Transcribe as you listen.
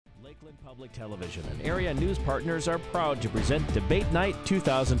Lakeland Public Television and area news partners are proud to present Debate Night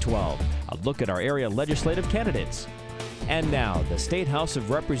 2012, a look at our area legislative candidates. And now, the State House of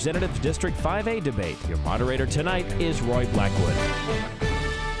Representatives District 5A debate. Your moderator tonight is Roy Blackwood.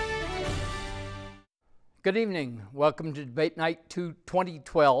 Good evening. Welcome to Debate Night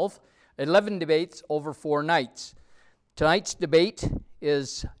 2012. 11 debates over 4 nights. Tonight's debate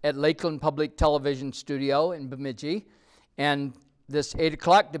is at Lakeland Public Television Studio in Bemidji, and this 8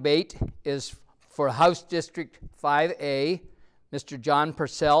 o'clock debate is for House District 5A, Mr. John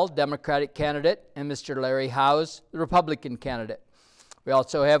Persell, Democratic candidate, and Mr. Larry Howes, the Republican candidate. We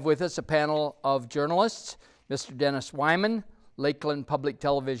also have with us a panel of journalists, Mr. Dennis Wyman, Lakeland Public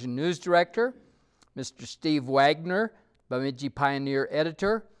Television News Director, Mr. Steve Wagner, Bemidji Pioneer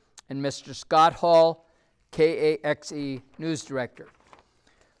Editor, and Mr. Scott Hall, KAXE News Director.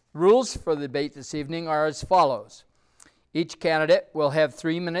 Rules for the debate this evening are as follows. Each candidate will have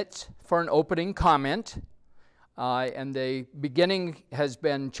 3 minutes for an opening comment, and the beginning has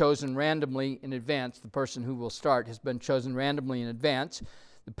been chosen randomly in advance. The person who will start has been chosen randomly in advance.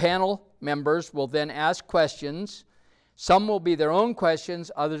 The panel members will then ask questions. Some will be their own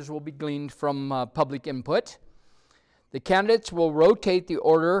questions, others will be gleaned from public input. The candidates will rotate the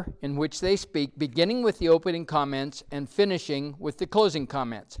order in which they speak, beginning with the opening comments and finishing with the closing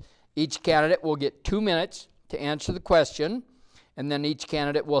comments. Each candidate will get 2 minutes to answer the question, and then each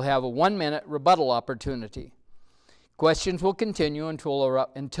candidate will have a 1-minute rebuttal opportunity. Questions will continue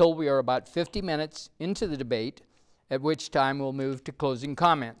until we are about 50 minutes into the debate, at which time we'll move to closing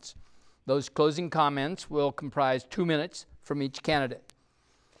comments. Those closing comments will comprise 2 minutes from each candidate.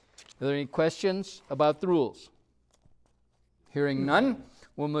 Are there any questions about the rules? Hearing none,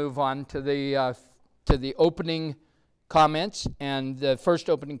 we'll move on to the opening comments, and the first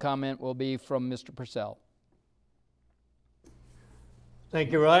opening comment will be from Mr. Persell.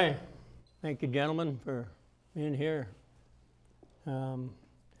 Thank you, Roy. Thank you, gentlemen, for being here.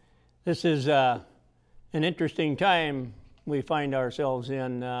 This is an interesting time we find ourselves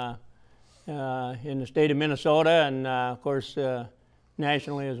in the state of Minnesota, and of course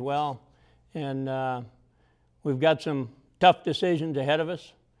nationally as well. And we've got some tough decisions ahead of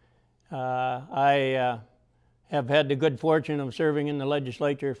us. I have had the good fortune of serving in the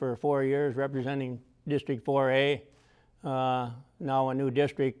legislature for 4 years, representing District 4A, now a new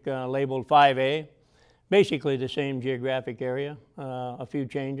district labeled 5A, basically the same geographic area, a few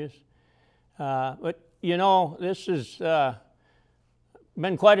changes. But you know, this has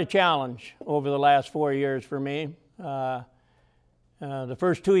been quite a challenge over the last 4 years for me. The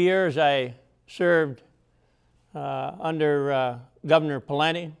first 2 years I served under Governor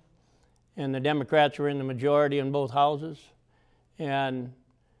Palenti, and the Democrats were in the majority in both houses. And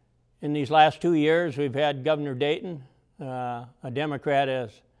in these last 2 years, we've had Governor Dayton, a Democrat,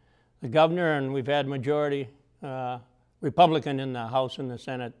 as the governor, and we've had majority Republican in the House and the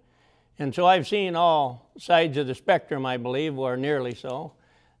Senate. And so I've seen all sides of the spectrum, I believe, or nearly so.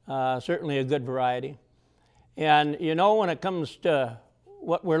 Certainly a good variety. And you know, when it comes to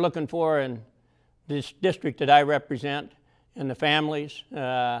what we're looking for in this district that I represent, and the families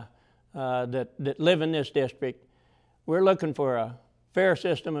that live in this district, we're looking for a fair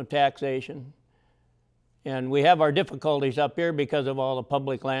system of taxation. And we have our difficulties up here because of all the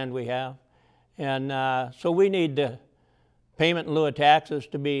public land we have. And so we need the payment in lieu of taxes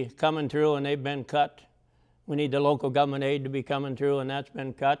to be coming through, and they've been cut. We need the local government aid to be coming through, and that's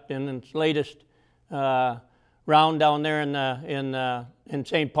been cut. And in its latest round down there in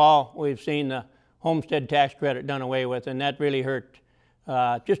St. Paul, we've seen the homestead tax credit done away with, and that really hurt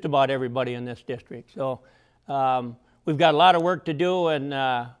just about everybody in this district. So we've got a lot of work to do, and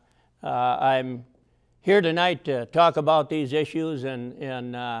I'm here tonight to talk about these issues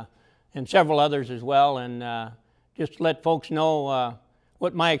and several others as well, and just let folks know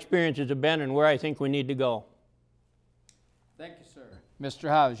what my experiences have been and where I think we need to go. Thank you, sir. Mr.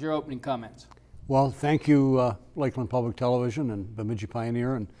 Howes, your opening comments. Well, thank you, Lakeland Public Television and Bemidji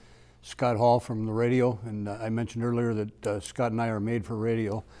Pioneer and Scott Hall from the radio. And I mentioned earlier that Scott and I are made for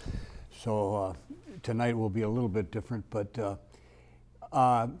radio, so tonight will be a little bit different. But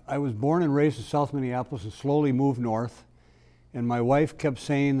I was born and raised in South Minneapolis and slowly moved north. And my wife kept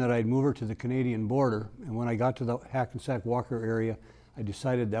saying that I'd move her to the Canadian border. And when I got to the Hackensack-Walker area, I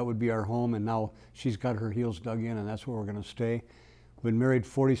decided that would be our home. And now she's got her heels dug in, and that's where we're going to stay. We've been married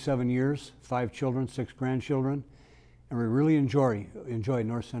 47 years, 5 children, 6 grandchildren, and we really enjoy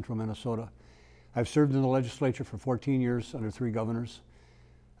north central Minnesota. I've served in the legislature for 14 years under 3 governors.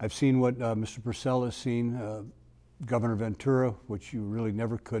 I've seen what Mr. Persell has seen, Governor Ventura, which you really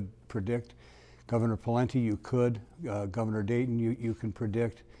never could predict. Governor Palenti, you could. Governor Dayton, you can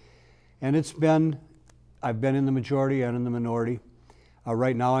predict. And I've been in the majority and in the minority.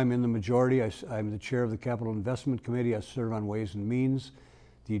 Right now I'm in the majority. I'm the chair of the Capital Investment Committee. I serve on Ways and Means,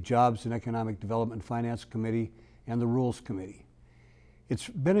 the Jobs and Economic Development Finance Committee, and the Rules Committee. It's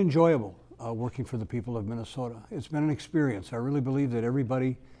been enjoyable working for the people of Minnesota. It's been an experience. I really believe that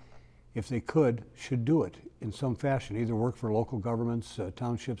everybody, if they could, should do it in some fashion, either work for local governments,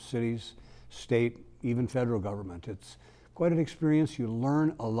 townships, cities, state, even federal government. It's quite an experience. You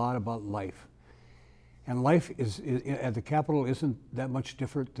learn a lot about life. And life at the Capitol isn't that much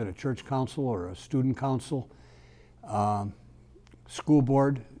different than a church council or a student council, school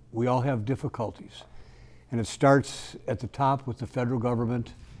board. We all have difficulties. And it starts at the top with the federal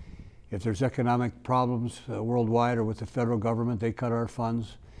government. If there's economic problems worldwide or with the federal government, they cut our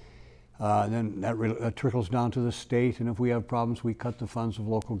funds. Then that trickles down to the state, and if we have problems, we cut the funds of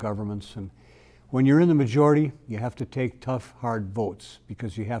local governments. And when you're in the majority, you have to take tough, hard votes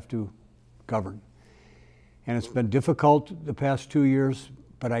because you have to govern. And it's been difficult the past 2 years,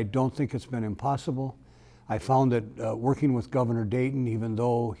 but I don't think it's been impossible. I found that working with Governor Dayton, even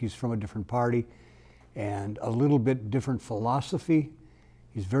though he's from a different party and a little bit different philosophy,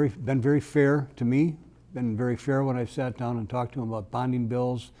 he's been very fair to me, been very fair when I've sat down and talked to him about bonding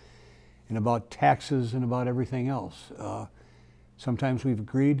bills and about taxes and about everything else. Sometimes we've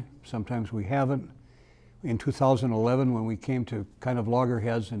agreed, sometimes we haven't. In 2011, when we came to kind of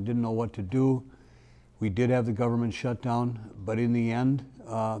loggerheads and didn't know what to do, we did have the government shut down, but in the end,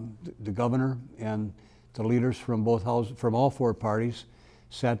 the governor and the leaders from both houses, from all four parties,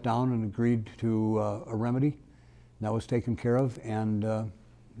 sat down and agreed to a remedy. That was taken care of, and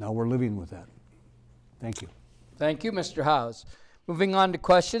now we're living with that. Thank you. Thank you, Mr. Howes. Moving on to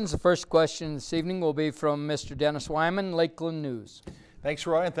questions. The first question this evening will be from Mr. Dennis Wyman, Lakeland News. Thanks,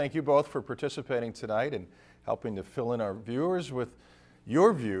 Roy, and thank you both for participating tonight and helping to fill in our viewers with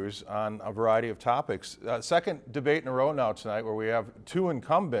your views on a variety of topics. Second debate in a row now tonight where we have two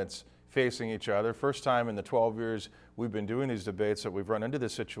incumbents facing each other. First time in the 12 years we've been doing these debates that we've run into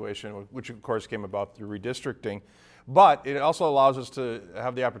this situation, which of course came about through redistricting. But it also allows us to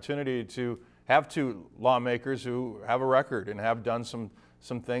have the opportunity to have two lawmakers who have a record and have done some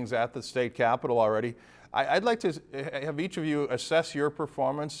things at the state capitol already. I'd like to have each of you assess your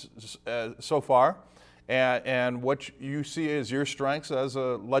performance so far and what you see as your strengths as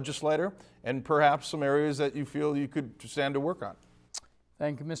a legislator and perhaps some areas that you feel you could stand to work on.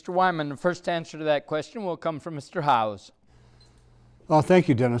 Thank you, Mr. Wyman. The first answer to that question will come from Mr. Howes. Well, thank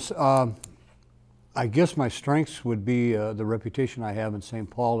you, Dennis. I guess my strengths would be the reputation I have in St.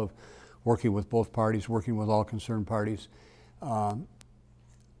 Paul of working with both parties, working with all concerned parties. While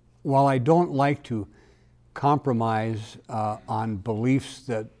I don't like to compromise on beliefs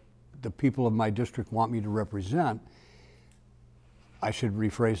that the people of my district want me to represent, I should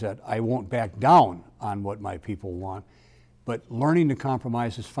rephrase that. I won't back down on what my people want, but learning to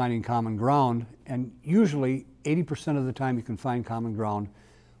compromise is finding common ground, and usually 80% of the time you can find common ground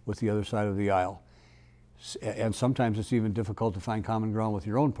with the other side of the aisle. And sometimes it's even difficult to find common ground with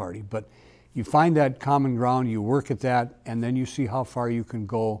your own party, but you find that common ground, you work at that, and then you see how far you can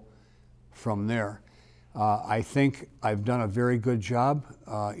go from there. I think I've done a very good job.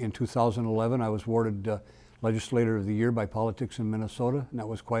 In 2011, I was awarded Legislator of the Year by Politics in Minnesota, and that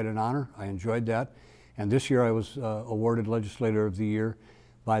was quite an honor. I enjoyed that. And this year I was awarded Legislator of the Year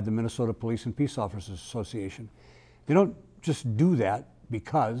by the Minnesota Police and Peace Officers Association. They don't just do that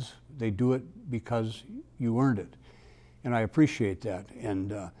because, they do it because you earned it. And I appreciate that.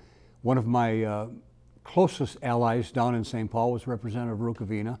 And one of my closest allies down in St. Paul was Representative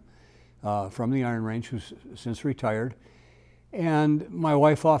Rukavina from the Iron Range, who's since retired. And my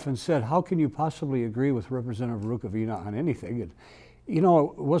wife often said, how can you possibly agree with Representative Rukavina on anything? And, you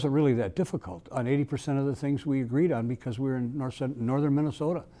know, it wasn't really that difficult on 80% of the things we agreed on because we were in northern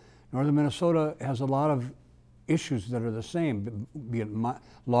Minnesota. Northern Minnesota has a lot of issues that are the same, be it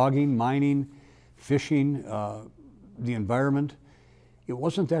logging, mining, fishing, the environment. It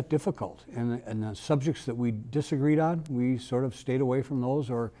wasn't that difficult. And the subjects that we disagreed on, we sort of stayed away from those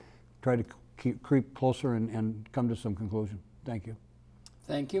or tried to creep closer and come to some conclusion. Thank you.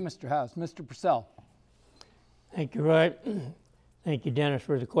 Thank you, Mr. Howes. Mr. Persell. Thank you, Roy. Thank you, Dennis,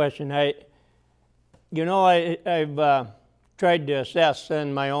 for the question. I've tried to assess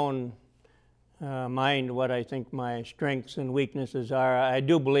in my own mind what I think my strengths and weaknesses are. I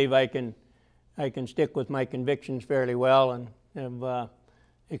do believe I can stick with my convictions fairly well, and have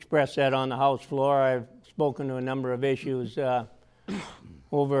expressed that on the House floor. I've spoken to a number of issues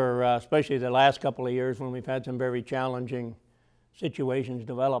over especially the last couple of years when we've had some very challenging situations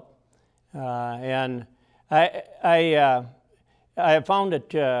develop. And I have found it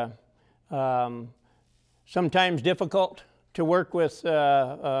sometimes difficult to work with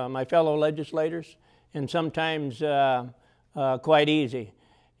my fellow legislators, and sometimes quite easy.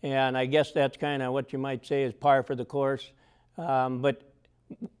 And I guess that's kind of what you might say is par for the course. But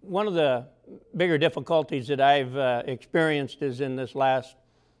one of the bigger difficulties that I've experienced is in this last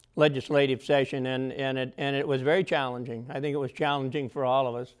legislative session, and it was very challenging. I think it was challenging for all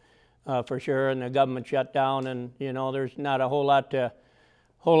of us, for sure. And the government shut down, and you know, there's not a whole lot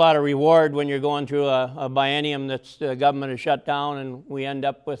of reward when you're going through a biennium that's the government is shut down, and we end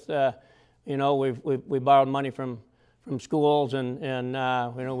up with, you know, we borrowed money from schools, and you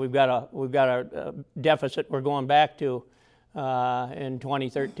know, we've got a deficit we're going back to in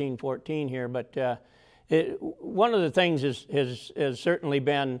 2013-14 here. But one of the things has certainly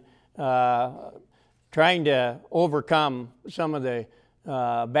been trying to overcome some of the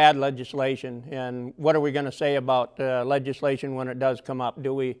bad legislation. And what are we going to say about legislation when it does come up?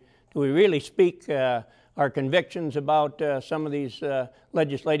 Do we really speak our convictions about some of these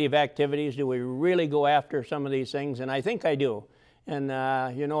legislative activities? Do we really go after some of these things? And I think I do. And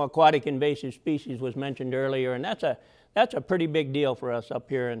you know, aquatic invasive species was mentioned earlier, and that's a pretty big deal for us up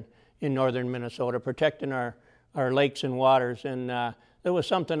here in northern Minnesota, protecting our lakes and waters. And that was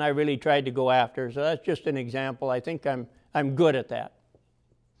something I really tried to go after. So that's just an example. I think I'm good at that.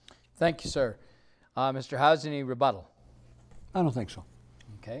 Thank you, sir. Mr. Howes, any rebuttal? I don't think so.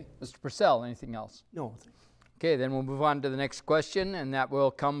 Okay. Mr. Persell, anything else? No. Okay, then we'll move on to the next question, and that will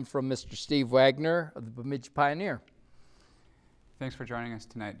come from Mr. Steve Wagner of the Bemidji Pioneer. Thanks for joining us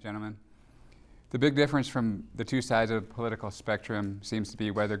tonight, gentlemen. The big difference from the two sides of the political spectrum seems to be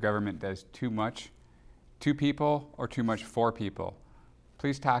whether government does too much to people or too much for people.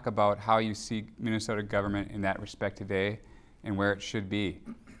 Please talk about how you see Minnesota government in that respect today and where it should be.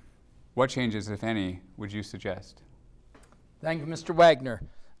 What changes, if any, would you suggest? Thank you, Mr. Wagner.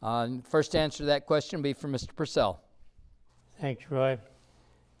 First answer to that question will be from Mr. Persell. Thanks, Roy.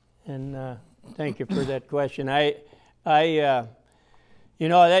 And thank you for that question. You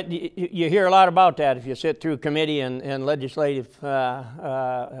know, that you hear a lot about that if you sit through committee and legislative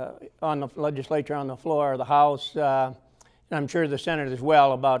on the legislature on the floor of the House. And I'm sure the Senate as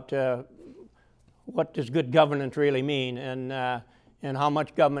well, about what does good governance really mean, and how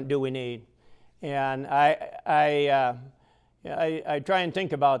much government do we need. And I try and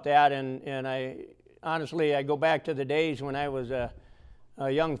think about that, and I honestly go back to the days when I was a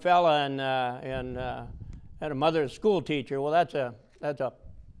young fella and had a mother, a school teacher. Well, that's a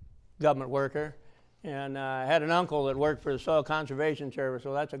government worker. And I had an uncle that worked for the Soil Conservation Service,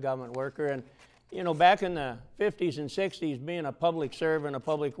 so that's a government worker. And you know, back in the 50s and 60s, being a public servant, a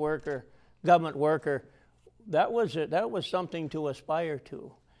public worker, government worker, that was something to aspire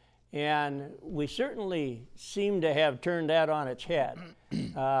to. And we certainly seem to have turned that on its head,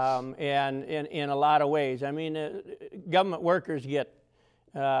 and in a lot of ways. I mean, government workers get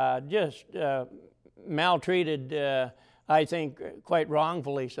just maltreated, I think, quite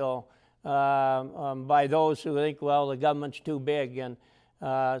wrongfully so, by those who think, well, the government's too big. And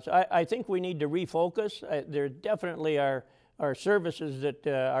so I think we need to refocus. There definitely are services that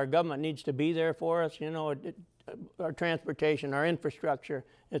our government needs to be there for us, you know, our transportation, our infrastructure,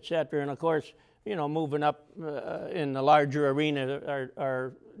 et cetera. And of course, you know, moving up in the larger arena,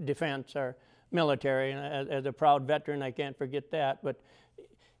 our defense, our military. And as a proud veteran, I can't forget that. But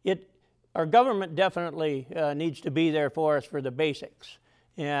our government definitely needs to be there for us for the basics.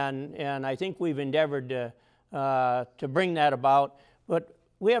 And I think we've endeavored to bring that about. But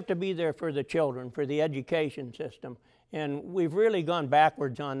we have to be there for the children, for the education system. And we've really gone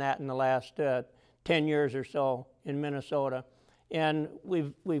backwards on that in the last 10 years or so in Minnesota. And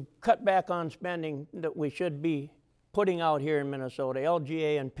we've cut back on spending that we should be putting out here in Minnesota.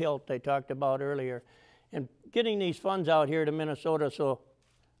 LGA and PILT I talked about earlier. And getting these funds out here to Minnesota so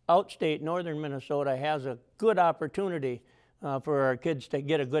outstate northern Minnesota has a good opportunity for our kids to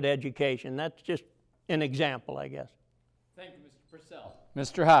get a good education. That's just an example, I guess. Thank you, Mr. Persell.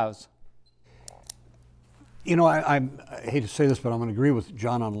 Mr. Howes. You know, I hate to say this, but I'm going to agree with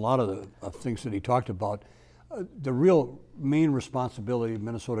John on a lot of the things that he talked about. The real main responsibility of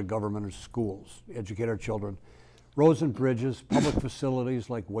Minnesota government is schools, educate our children. Roads and bridges, public facilities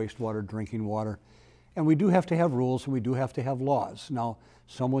like wastewater, drinking water. And we do have to have rules, and we do have to have laws. Now,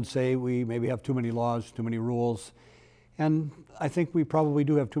 some would say we maybe have too many laws, too many rules. And I think we probably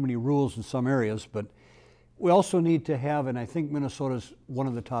do have too many rules in some areas, but we also need to have, and I think Minnesota's one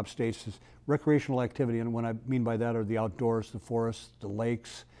of the top states, is recreational activity. And what I mean by that are the outdoors, the forests, the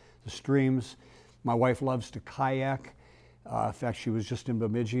lakes, the streams. My wife loves to kayak. In fact, she was just in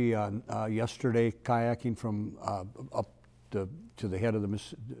Bemidji yesterday kayaking from up to the head of the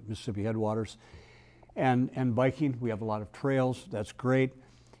Mississippi headwaters. And biking, we have a lot of trails. That's great.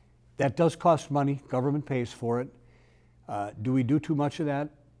 That does cost money. Government pays for it. Do we do too much of that?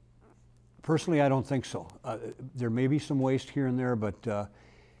 Personally, I don't think so. There may be some waste here and there, but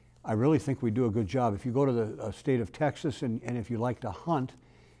I really think we do a good job. If you go to the state of Texas and if you like to hunt,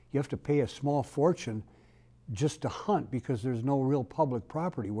 you have to pay a small fortune just to hunt because there's no real public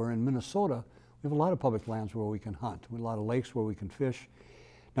property. Where in Minnesota, we have a lot of public lands where we can hunt. We have a lot of lakes where we can fish.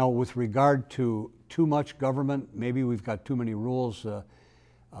 Now, with regard to too much government, maybe we've got too many rules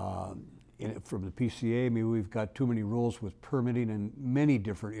from the PCA. Maybe we've got too many rules with permitting in many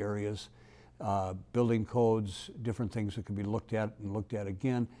different areas, building codes, different things that can be looked at and looked at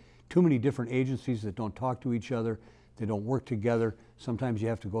again. Too many different agencies that don't talk to each other. They don't work together. Sometimes you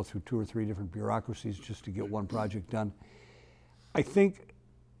have to go through 2 or 3 different bureaucracies just to get one project done. I think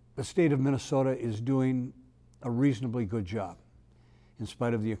the state of Minnesota is doing a reasonably good job in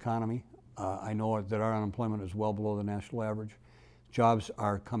spite of the economy. I know that our unemployment is well below the national average. Jobs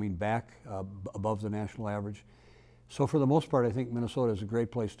are coming back above the national average. So for the most part, I think Minnesota is a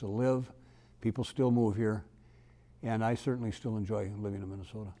great place to live. People still move here, and I certainly still enjoy living in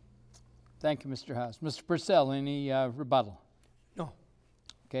Minnesota. Thank you, Mr. Haas. Mr. Persell, any rebuttal? No.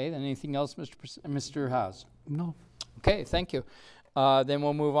 Okay, then anything else, Mr. Haas? No. Okay, thank you. Then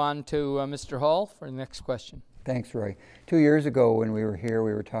we'll move on to Mr. Hall for the next question. Thanks, Roy. 2 years ago when we were here,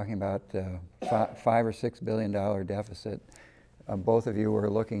 we were talking about $5 or $6 billion deficit. Both of you were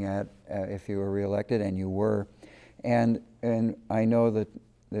looking at if you were reelected, and you were. And I know that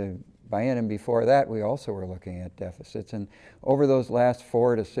the biennium before that, we also were looking at deficits. And over those last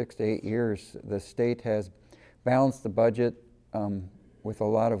 4 to 6 to 8 years, the state has balanced the budget with a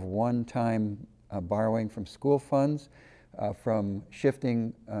lot of one-time borrowing from school funds, from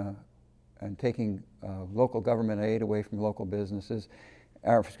shifting and taking local government aid away from local businesses,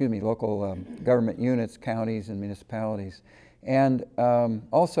 or excuse me, local government units, counties and municipalities. And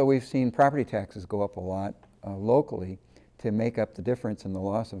also we've seen property taxes go up a lot locally to make up the difference in the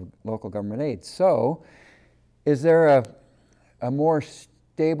loss of local government aid. So is there a more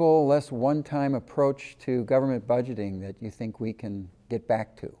stable, less one-time approach to government budgeting that you think we can get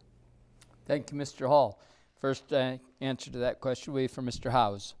back to? Thank you, Mr. Hall. First answer to that question will be for Mr.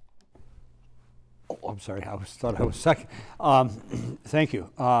 Howes. Oh, I'm sorry, I thought I was second. Thank you.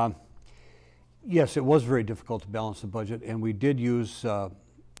 Yes, it was very difficult to balance the budget, and we did use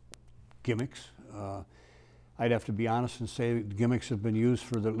gimmicks. I'd have to be honest and say gimmicks have been used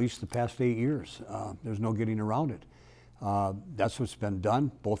for at least the past 8 years. There's no getting around it. That's what's been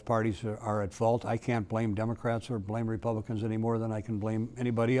done. Both parties are at fault. I can't blame Democrats or blame Republicans any more than I can blame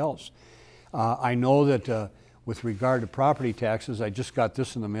anybody else. I know that with regard to property taxes, I just got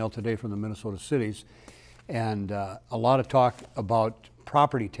this in the mail today from the Minnesota cities, and a lot of talk about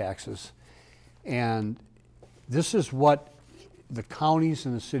property taxes. And this is what the counties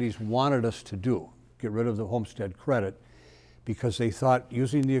and the cities wanted us to do, get rid of the homestead credit, because they thought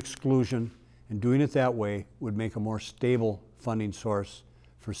using the exclusion and doing it that way would make a more stable funding source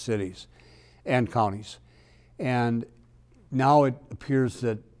for cities and counties. And now it appears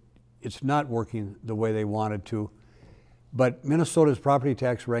that it's not working the way they wanted to. But Minnesota's property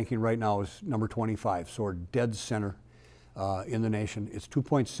tax ranking right now is number 25, so we're dead center in the nation. It's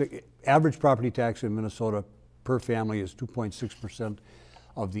 2.6, average property tax in Minnesota per family is 2.6%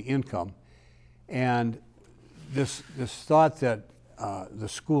 of the income. And this thought that the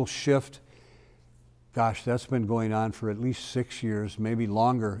school shift, gosh, that's been going on for at least 6 years, maybe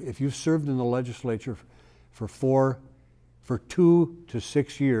longer. If you've served in the legislature for 2 to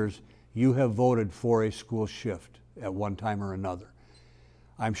 6 years, you have voted for a school shift at one time or another.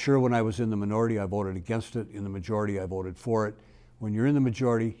 I'm sure when I was in the minority, I voted against it. In the majority, I voted for it. When you're in the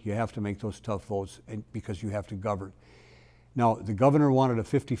majority, you have to make those tough votes because you have to govern. Now, the governor wanted a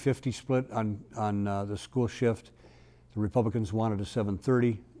 50-50 split on the school shift. The Republicans wanted a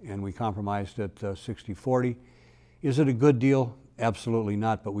 7-30, and we compromised at 60-40. Is it a good deal? Absolutely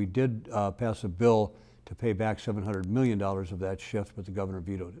not, but we did pass a bill to pay back $700 million of that shift, but the governor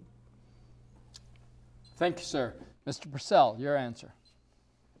vetoed it. Thank you, sir. Mr. Persell, your answer.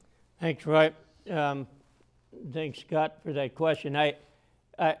 Thanks, Roy. Thanks, Scott, for that question.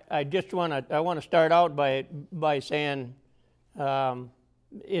 I just want to start out by saying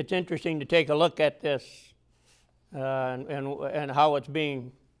it's interesting to take a look at this and how it's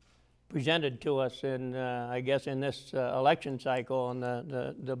being presented to us in I guess in this election cycle, and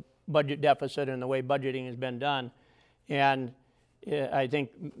the budget deficit and the way budgeting has been done. And I think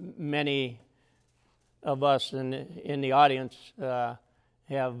many of us in the audience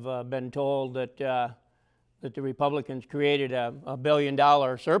have been told that that the Republicans created a $1 billion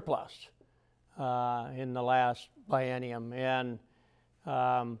surplus in the last biennium, and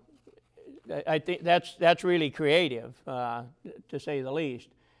I think that's really creative, to say the least,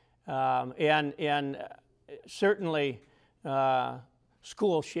 and certainly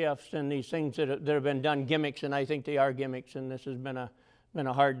school shifts and these things that have been done gimmicks, and I think they are gimmicks, and this has been a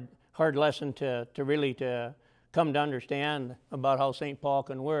hard lesson to really come to understand about how St. Paul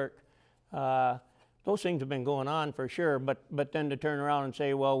can work. Those things have been going on for sure, but then to turn around and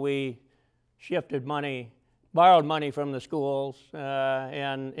say, well, we shifted money, borrowed money from the schools,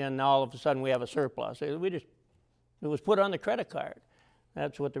 and all of a sudden we have a surplus. It was put on the credit card.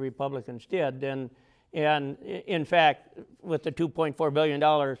 That's what the Republicans did. And in fact, with the $2.4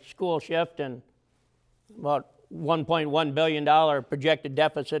 billion school shift and about $1.1 billion projected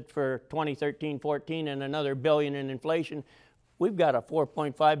deficit for 2013-14 and another billion in inflation, we've got a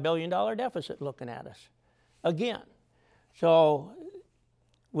 $4.5 billion deficit looking at us again. So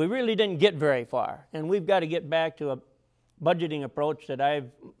we really didn't get very far, and we've got to get back to a budgeting approach that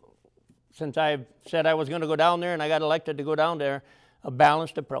since I've said I was going to go down there and I got elected to go down there, a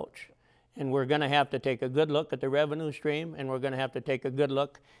balanced approach. And we're going to have to take a good look at the revenue stream, and we're going to have to take a good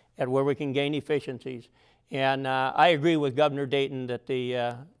look at where we can gain efficiencies. And I agree with Governor Dayton that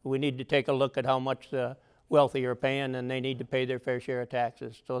we need to take a look at how much the wealthy are paying, and they need to pay their fair share of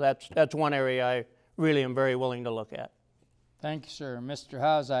taxes. So that's one area I really am very willing to look at. Thank you, sir. Mr.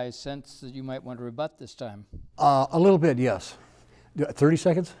 Howes, I sense that you might want to rebut this time. A little bit, yes. 30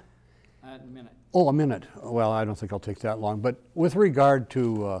 seconds? A minute. Oh, a minute. Well, I don't think I'll take that long. But with regard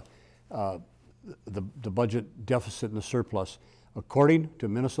to the budget deficit and the surplus, according to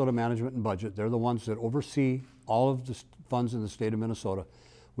Minnesota Management and Budget, they're the ones that oversee all of the funds in the state of Minnesota.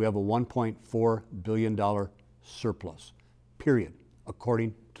 We have a $1.4 billion surplus, period,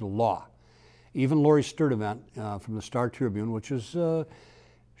 according to law. Even Lori Sturdivant from the Star Tribune, which is,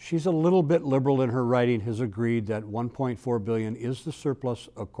 she's a little bit liberal in her writing, has agreed that $1.4 billion is the surplus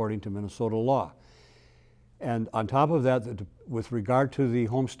according to Minnesota law. And on top of that, with regard to the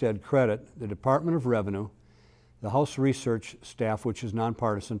homestead credit, the Department of Revenue, the House Research staff, which is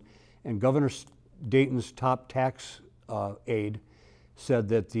nonpartisan, and Governor Dayton's top tax aide said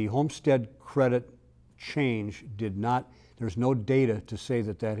that the homestead credit change did not, there's no data to say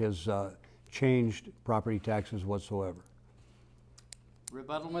that that has changed property taxes whatsoever.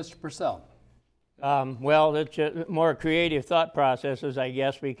 Rebuttal, Mr. Persell. Well, it's more creative thought processes, I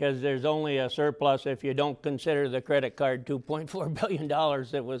guess, because there's only a surplus if you don't consider the credit card $2.4 billion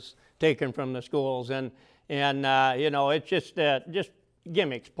that was taken from the schools. And you know, it's just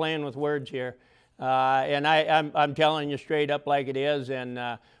gimmicks, playing with words here. And I'm telling you straight up like it is,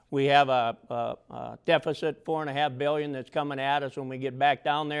 and we have a deficit, $4.5 billion, that's coming at us when we get back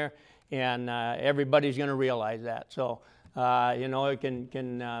down there, and everybody's going to realize that. So, you know, it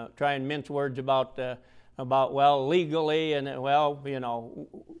can try and mince words about well, legally, and well, you know,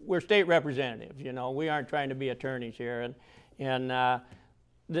 we're state representatives. You know, we aren't trying to be attorneys here, and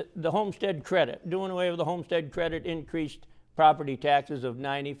the homestead credit, doing away with the homestead credit, increased property taxes of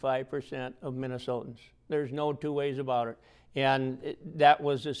 95% of Minnesotans. There's no two ways about it. And that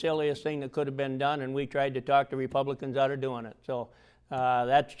was the silliest thing that could have been done, and we tried to talk the Republicans out of doing it. So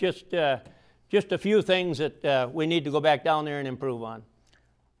that's just a few things that we need to go back down there and improve on.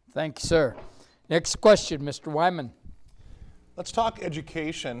 Thank you, sir. Next question, Mr. Wyman. Let's talk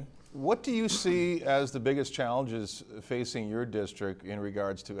education. What do you see as the biggest challenges facing your district in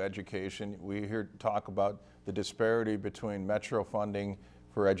regards to education? We hear talk about the disparity between metro funding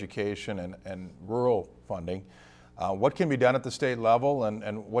for education and rural funding. What can be done at the state level,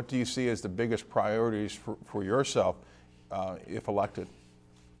 and what do you see as the biggest priorities for yourself if elected?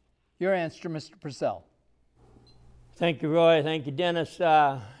 Your answer, Mr. Persell. Thank you, Roy. Thank you, Dennis.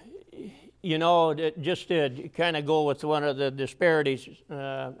 You know, just to kind of go with one of the disparities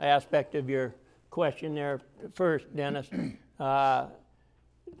aspect of your question there first, Dennis, I've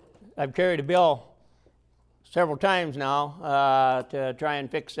carried a bill several times now to try and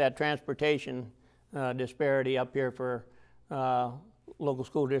fix that transportation disparity up here for local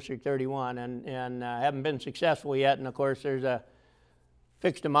school district 31, and haven't been successful yet. And of course, there's a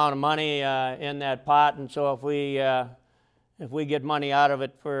fixed amount of money in that pot, and so if we get money out of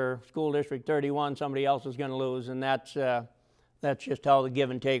it for school district 31, somebody else is going to lose, and that's just how the give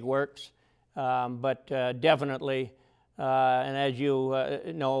and take works. But definitely, and as you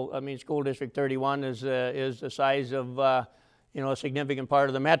know, I mean, school district 31 is the size of you know, a significant part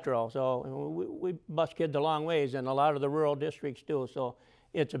of the metro. So we bus kids a long ways, and a lot of the rural districts do. So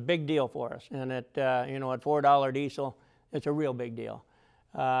it's a big deal for us, and you know, at $4 diesel, it's a real big deal.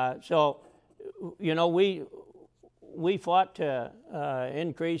 So you know, we fought to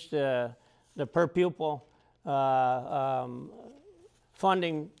increase the per pupil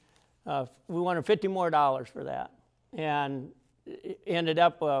funding. We wanted $50 more for that, and we ended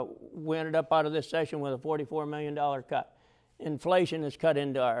up out of this session with a $44 million cut. Inflation has cut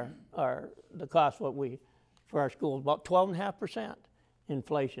into the cost for our schools about 12.5%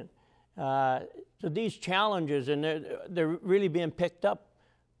 inflation. So these challenges, and they're really being picked up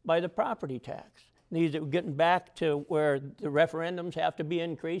by the property tax. These are getting back to where the referendums have to be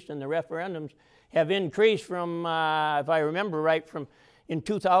increased, and the referendums have increased from, if I remember right, from in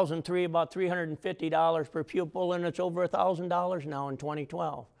 2003 about $350 per pupil, and it's over $1,000 now in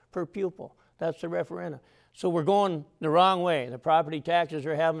 2012 per pupil. That's the referendum. So we're going the wrong way. The property taxes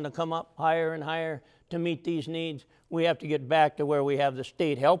are having to come up higher and higher to meet these needs. We have to get back to where we have the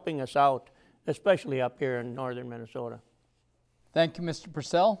state helping us out, especially up here in northern Minnesota. Thank you, Mr.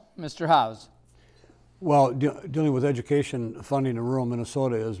 Persell. Mr. Howes. Well, dealing with education funding in rural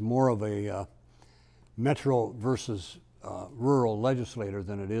Minnesota is more of a metro versus rural legislator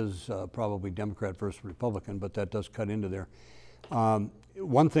than it is probably Democrat versus Republican, but that does cut into there.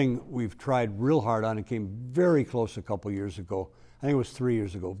 One thing we've tried real hard on and came very close a couple years ago, I think it was 3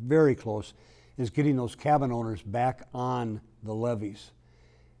 years ago, very close, is getting those cabin owners back on the levies.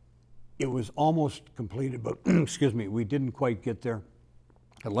 It was almost completed, but excuse me, we didn't quite get there.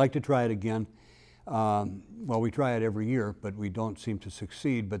 I'd like to try it again. Well, we try it every year, but we don't seem to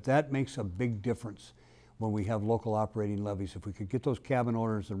succeed. But that makes a big difference when we have local operating levies. If we could get those cabin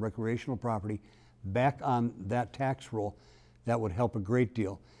owners and recreational property back on that tax roll, that would help a great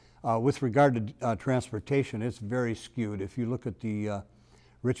deal. With regard to transportation, it's very skewed. If you look at the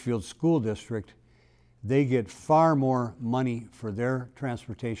Richfield School District, they get far more money for their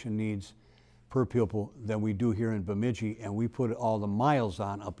transportation needs per pupil than we do here in Bemidji, and we put all the miles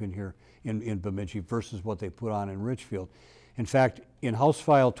on up in here in Bemidji versus what they put on in Richfield. In fact, in House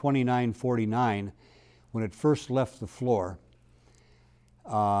File 2949, when it first left the floor,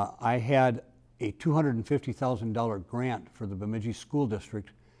 I had a $250,000 grant for the Bemidji School District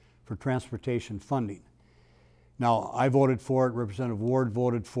for transportation funding. Now, I voted for it, Representative Ward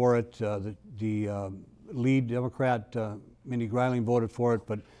voted for it, the lead Democrat, Mindy Greiling, voted for it,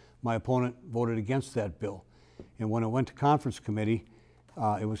 but my opponent voted against that bill. And when it went to conference committee,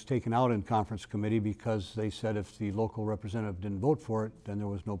 it was taken out in conference committee because they said if the local representative didn't vote for it, then there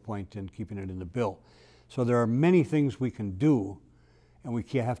was no point in keeping it in the bill. So there are many things we can do, and we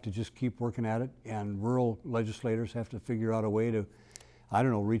have to just keep working at it, and rural legislators have to figure out a way to, I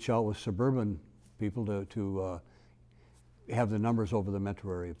don't know, reach out with suburban people to have the numbers over the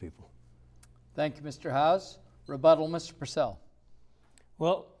metro area people. Thank you, Mr. Howes. Rebuttal, Mr. Persell.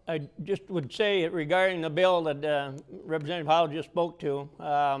 Well, I just would say regarding the bill that Representative Howell just spoke to,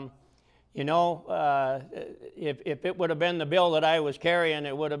 you know, if it would have been the bill that I was carrying,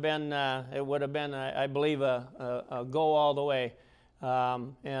 it would have been, I believe, a go all the way.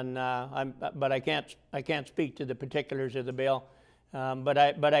 But I can't speak to the particulars of the bill. But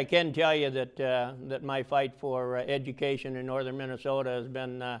I can tell you that my fight for education in northern Minnesota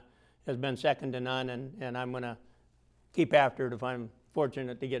has been second to none, and I'm going to keep after it if I'm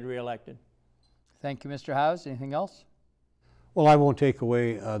fortunate to get reelected. Thank you, Mr. Howes. Anything else? Well, I won't take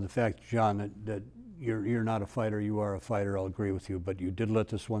away the fact, John, that you're not a fighter. You are a fighter. I'll agree with you, but you did let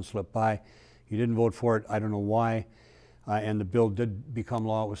this one slip by. You didn't vote for it. I don't know why. And the bill did become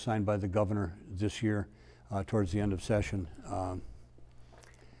law. It was signed by the governor this year towards the end of session.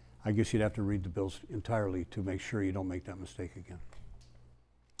 I guess you'd have to read the bills entirely to make sure you don't make that mistake again.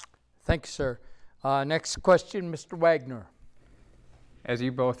 Thank you, sir. Next question, Mr. Wagner. As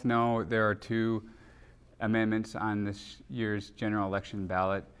you both know, there are two amendments on this year's general election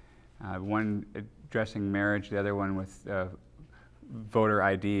ballot, one addressing marriage, the other one with voter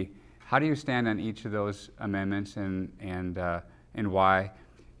ID. How do you stand on each of those amendments and why?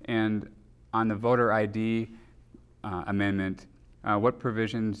 And on the voter ID amendment, what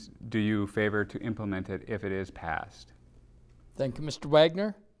provisions do you favor to implement it if it is passed? Thank you, Mr.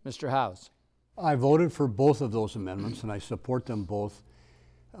 Wagner. Mr. Howes. I voted for both of those amendments, and I support them both.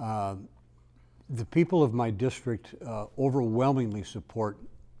 The people of my district overwhelmingly support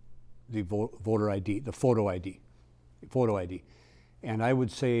the voter ID, the photo ID. And I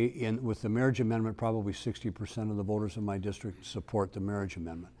would say with the marriage amendment, probably 60% of the voters in my district support the marriage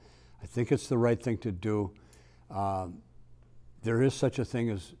amendment. I think it's the right thing to do. There is such a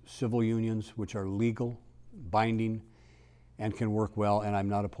thing as civil unions, which are legal, binding, and can work well, and I'm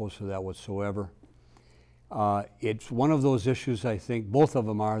not opposed to that whatsoever. It's one of those issues, I think, both of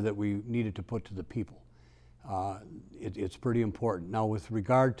them are, that we needed to put to the people. It's pretty important. Now, with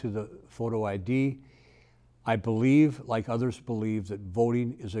regard to the photo ID, I believe, like others believe, that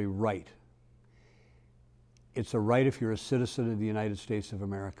voting is a right. It's a right if you're a citizen of the United States of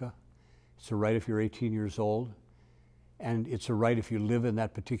America. It's a right if you're 18 years old. And it's a right if you live in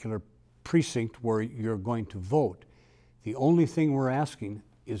that particular precinct where you're going to vote. The only thing we're asking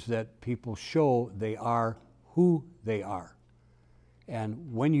is that people show they are who they are.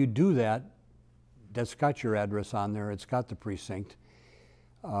 And when you do that, that's got your address on there, it's got the precinct.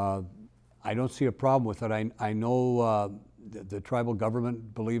 I don't see a problem with it. I know the tribal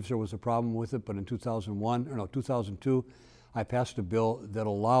government believes there was a problem with it, but in 2002, I passed a bill that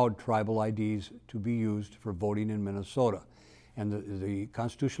allowed tribal IDs to be used for voting in Minnesota. And the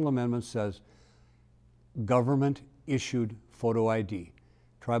constitutional amendment says government issued photo ID.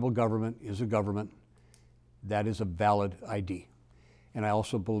 Tribal government is a government. That is a valid ID. And I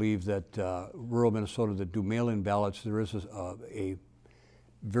also believe that rural Minnesota that do mail-in ballots, there is a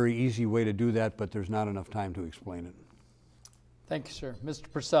very easy way to do that, but there's not enough time to explain it. Thank you, sir. Mr.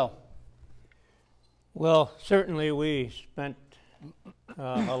 Persell. Well, certainly we spent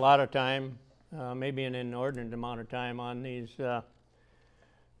a lot of time, maybe an inordinate amount of time on these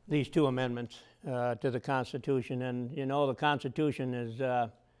two amendments to the Constitution. And you know, the Constitution is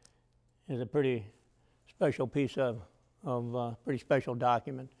a pretty special piece of pretty special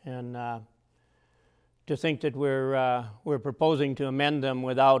document. And to think that we're proposing to amend them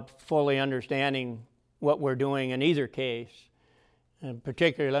without fully understanding what we're doing in either case, and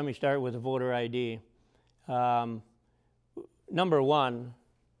particularly, let me start with the voter ID. Number one,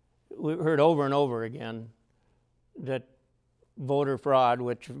 we've heard over and over again that voter fraud,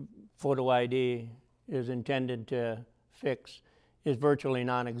 which photo ID is intended to fix, is virtually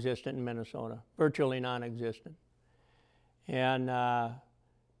non-existent in Minnesota, virtually non-existent. And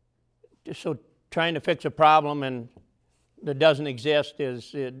so trying to fix a problem and that doesn't exist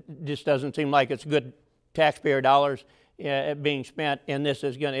it just doesn't seem like it's good taxpayer dollars being spent, and this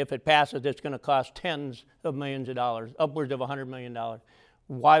is going to, if it passes, it's going to cost tens of millions of dollars, upwards of $100 million.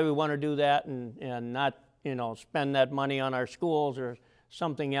 Why we want to do that and not, you know, spend that money on our schools or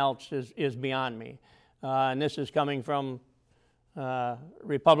something else is beyond me. And this is coming from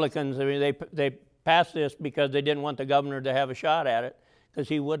Republicans. I mean, they passed this because they didn't want the governor to have a shot at it, because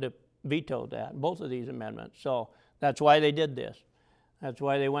he would have vetoed that, both of these amendments. So that's why they did this. That's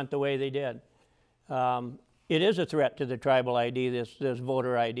why they went the way they did. It is a threat to the tribal ID, this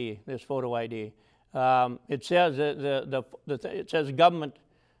voter ID, this photo ID. It says it says government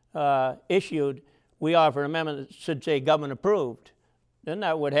issued. We offer an amendment that should say government approved. Then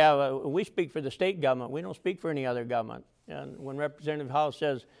that would have we speak for the state government. We don't speak for any other government. And when Representative House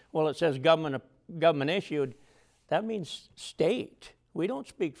says, well, it says government issued, that means state. We don't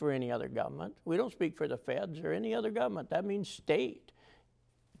speak for any other government. We don't speak for the feds or any other government. That means state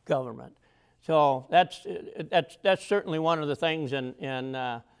government. So that's certainly one of the things, and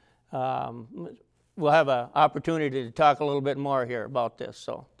we'll have an opportunity to talk a little bit more here about this.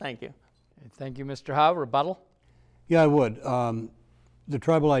 So thank you. Thank you, Mr. Howe. Rebuttal? Yeah, I would. The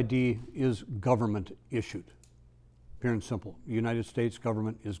tribal ID is government issued, pure and simple. The United States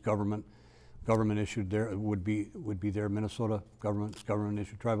government is government issued. There would be there. Minnesota government's government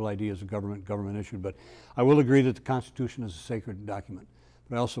issued. Tribal ID is a government issued. But I will agree that the Constitution is a sacred document.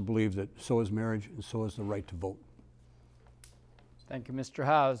 But I also believe that so is marriage and so is the right to vote. Thank you, Mr.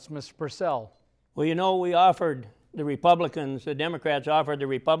 Howes. Mr. Persell. Well, you know, we offered the Republicans, the Democrats offered the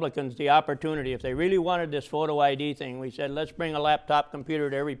Republicans the opportunity. If they really wanted this photo ID thing, we said, let's bring a laptop computer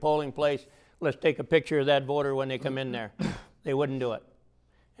to every polling place. Let's take a picture of that voter when they come in there. They wouldn't do it.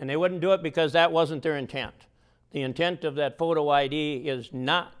 And they wouldn't do it because that wasn't their intent. The intent of that photo ID is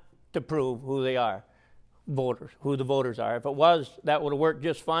not to prove who they are. Voters, who the voters are. If it was, that would have worked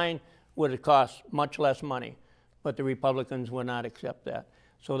just fine, would have cost much less money. But the Republicans would not accept that.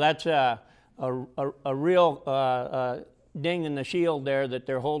 So that's a real ding in the shield there that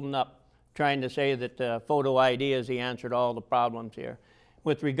they're holding up, trying to say that photo ID is the answer to all the problems here.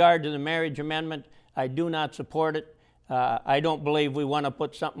 With regard to the marriage amendment, I do not support it. I don't believe we want to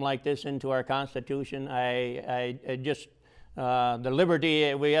put something like this into our Constitution. I just the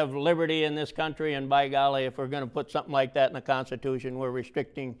liberty, we have liberty in this country, and by golly, if we're going to put something like that in the Constitution, we're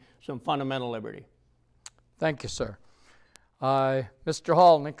restricting some fundamental liberty. Thank you, sir. Mr.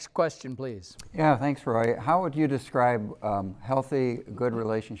 Hall, next question, please. Yeah, thanks, Roy. How would you describe healthy, good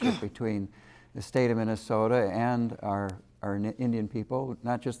relationship between the state of Minnesota and our Indian people,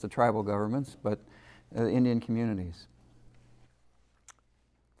 not just the tribal governments, but the Indian communities?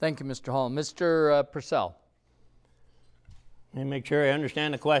 Thank you, Mr. Hall. Mr. Persell. Let me make sure I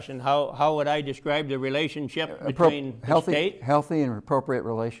understand the question. How would I describe the relationship between the state? Healthy and appropriate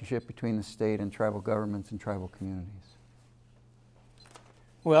relationship between the state and tribal governments and tribal communities.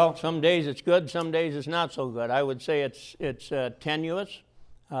 Well, some days it's good, some days it's not so good. I would say it's tenuous.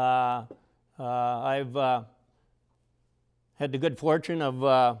 I've had the good fortune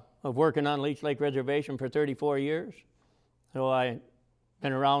of working on Leech Lake Reservation for 34 years. So I've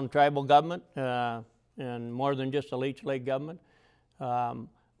been around tribal government and more than just the Leech Lake government.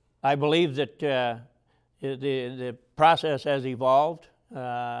 I believe that the process has evolved,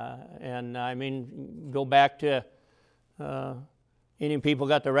 and I mean, go back to Indian people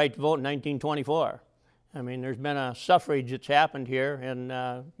got the right to vote in 1924. I mean, there's been a suffrage that's happened here,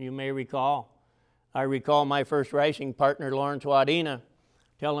 and you may recall. I recall my first racing partner, Lawrence Wadena,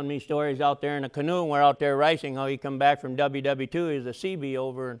 telling me stories out there in a canoe. We're out there racing, how he come back from WW2. He was a Seabee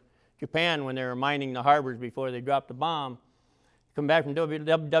over in Japan when they were mining the harbors before they dropped the bomb. Come back from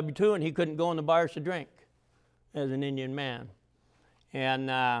WW2 and he couldn't go in the bars to drink as an Indian man. And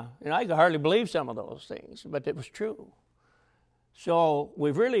I could hardly believe some of those things, but it was true. So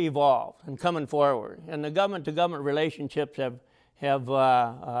we've really evolved and coming forward. And the government-to-government relationships have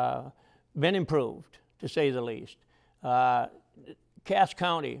been improved, to say the least. Cass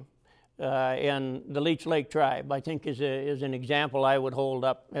County and the Leech Lake Tribe, I think, is an example I would hold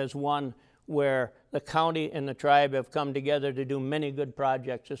up as one where the county and the tribe have come together to do many good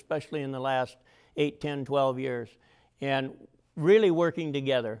projects, especially in the last 8, 10, 12 years, and really working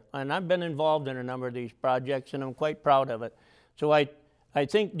together. And I've been involved in a number of these projects, and I'm quite proud of it. So I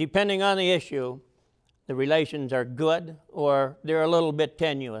think, depending on the issue, the relations are good or they're a little bit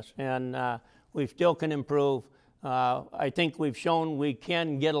tenuous, and we still can improve. I think we've shown we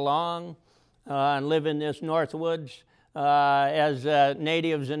can get along and live in this Northwoods as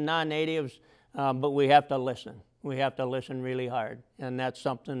natives and non-natives, but we have to listen. We have to listen really hard, and that's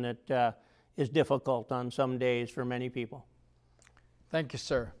something that is difficult on some days for many people. Thank you,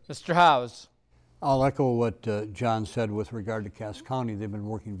 sir. Mr. Howes. I'll echo what John said with regard to Cass County. They've been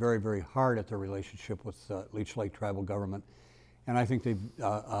working very, very hard at their relationship with Leech Lake tribal government, and I think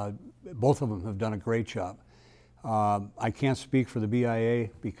both of them have done a great job. I can't speak for the BIA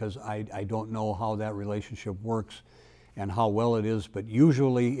because I don't know how that relationship works and how well it is, but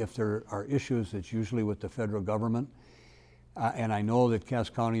usually if there are issues, it's usually with the federal government. And I know that Cass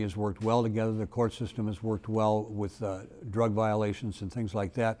County has worked well together. The court system has worked well with drug violations and things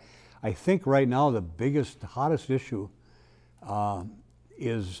like that. I think right now the biggest, hottest issue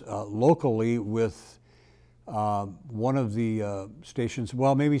is locally with one of the stations,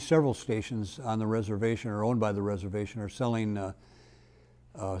 well, maybe several stations on the reservation or owned by the reservation are selling a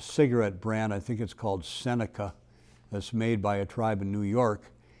cigarette brand. I think it's called Seneca, that's made by a tribe in New York,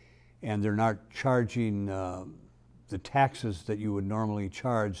 and they're not charging the taxes that you would normally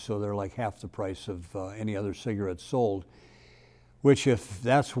charge, so they're like half the price of any other cigarettes sold, which, if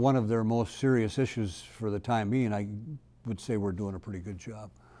that's one of their most serious issues for the time being, I would say we're doing a pretty good job.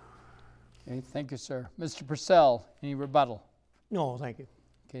 Okay, thank you, sir. Mr. Persell, any rebuttal? No, thank you.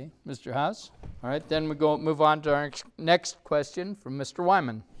 Okay, Mr. Haas. All right, then we move on to our next question from Mr.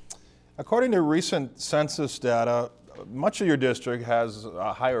 Wyman. According to recent census data, much of your district has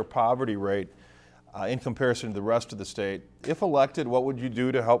a higher poverty rate in comparison to the rest of the state. If elected, what would you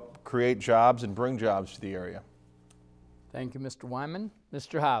do to help create jobs and bring jobs to the area? Thank you, Mr. Wyman.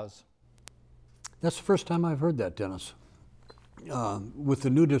 Mr. Howes. That's the first time I've heard that, Dennis. With the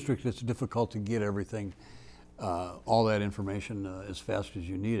new district, it's difficult to get everything, all that information as fast as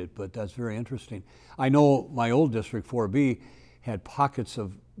you need it, but that's very interesting. I know my old district, 4B, had pockets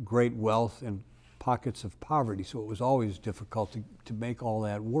of great wealth and pockets of poverty, so it was always difficult to make all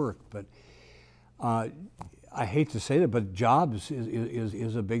that work. But I hate to say that, but jobs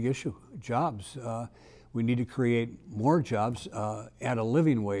is a big issue. Jobs. We need to create more jobs at a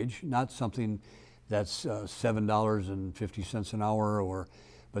living wage, not something that's $7.50 an hour,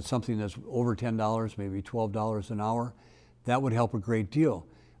 but something that's over $10, maybe $12 an hour. That would help a great deal.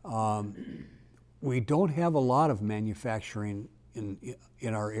 We don't have a lot of manufacturing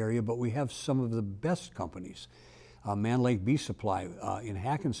in our area, but we have some of the best companies. Man Lake Bee Supply in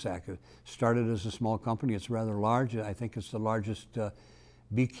Hackensack started as a small company. It's rather large. I think it's the largest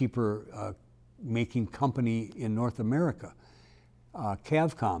beekeeper making company in North America.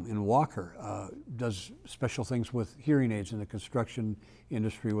 Cavcom in Walker does special things with hearing aids in the construction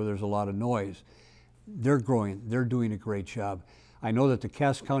industry where there's a lot of noise. They're growing. They're doing a great job. I know that the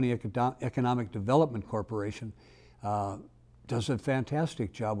Cass County Economic Development Corporation does a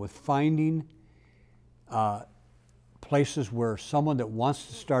fantastic job with finding places where someone that wants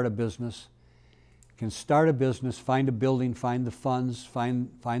to start a business can start a business, find a building, find the funds,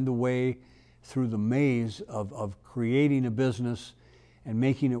 find the way through the maze of creating a business and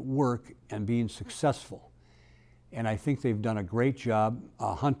making it work and being successful. And I think they've done a great job.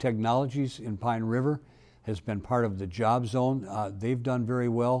 Hunt Technologies in Pine River has been part of the job zone. They've done very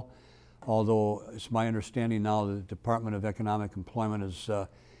well, although it's my understanding now that the Department of Economic Employment is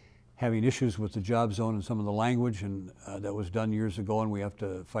having issues with the job zone and some of the language, and that was done years ago, and we have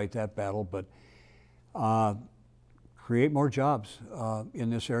to fight that battle. But create more jobs in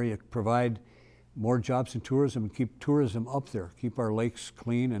this area, provide more jobs in tourism, and keep tourism up there, keep our lakes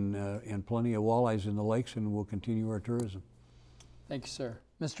clean and plenty of walleyes in the lakes, and we'll continue our tourism. Thank you, sir.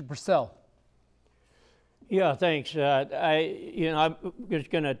 Mr. Persell. Yeah, thanks. I'm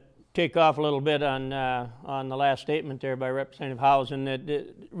just going to take off a little bit on the last statement there by Representative Howes, and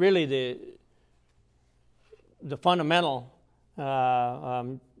that really the fundamental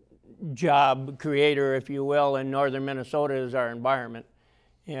job creator, if you will, in northern Minnesota is our environment.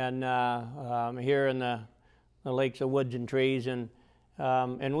 And here in the lakes of woods and trees, and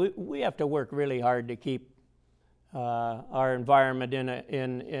we have to work really hard to keep our environment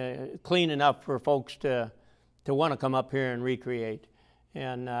in clean enough for folks to want to come up here and recreate.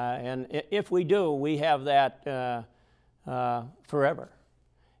 And if we do, we have that forever.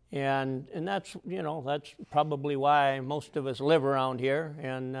 And that's that's probably why most of us live around here.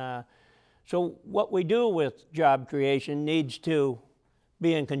 And so what we do with job creation needs to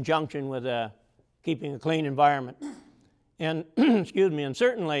be in conjunction with keeping a clean environment. And excuse me, and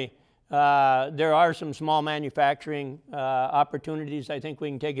certainly there are some small manufacturing opportunities I think we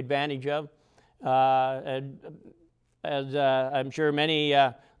can take advantage of. As I'm sure many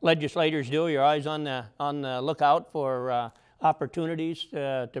legislators do, you're always on the lookout for opportunities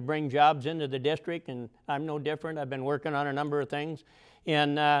to bring jobs into the district, and I'm no different. I've been working on a number of things.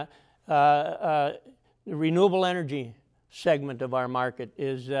 And the renewable energy segment of our market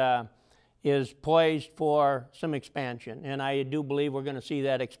is poised for some expansion, and I do believe we're going to see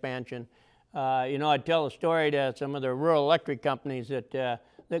that expansion. I'd tell a story to some of the rural electric companies that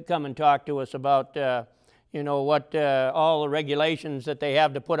come and talk to us about what all the regulations that they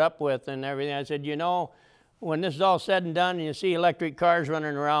have to put up with and everything. I said, when this is all said and done and you see electric cars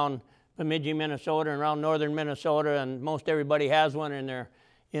running around Bemidji, Minnesota, and around northern Minnesota, and most everybody has one in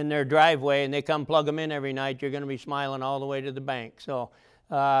their driveway, and they come plug them in every night, you're going to be smiling all the way to the bank. So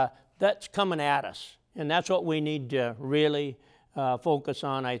that's coming at us, and that's what we need to really focus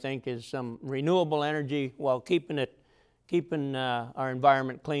on, I think, is some renewable energy while keeping our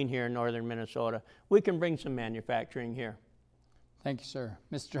environment clean here in northern Minnesota. We can bring some manufacturing here. Thank you, sir.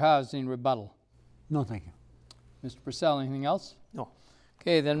 Mr. Howes, any rebuttal? No, thank you. Mr. Persell, anything else? No.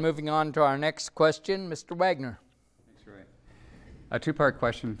 Okay, then moving on to our next question, Mr. Wagner. Thanks, Roy. A two-part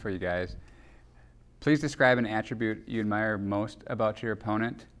question for you guys. Please describe an attribute you admire most about your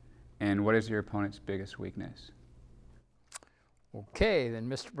opponent, and what is your opponent's biggest weakness? Okay, then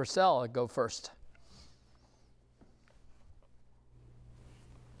Mr. Persell, go first.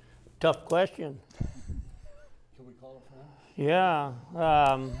 Tough question. Can we call a friend? Yeah,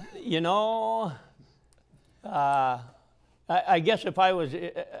 I guess if I was,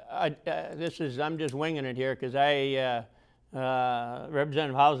 I'm just winging it here because Representative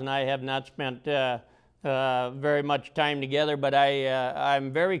Howes and I have not spent very much time together, but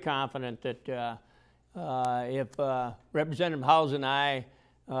I'm very confident that if Representative Howes and I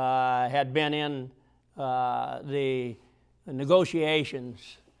had been in the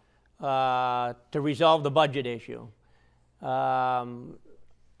negotiations to resolve the budget issue, I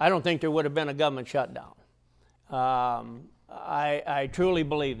don't think there would have been a government shutdown. I truly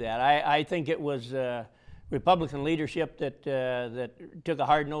believe that. I think it was Republican leadership that took a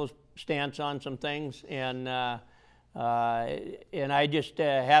hard-nosed stance on some things, and I just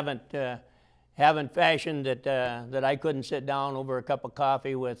haven't fashioned that I couldn't sit down over a cup of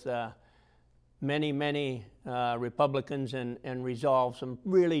coffee with many Republicans and resolve some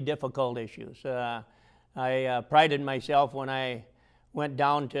really difficult issues. I prided myself when I went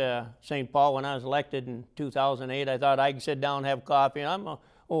down to St. Paul when I was elected in 2008. I thought I could sit down and have coffee, and I'm an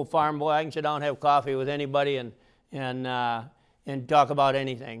old farm boy. I can sit down and have coffee with anybody and talk about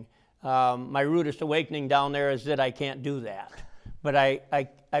anything. My rudest awakening down there is that I can't do that, but I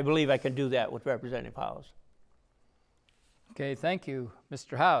believe I can do that with Representative Howes. Okay, thank you.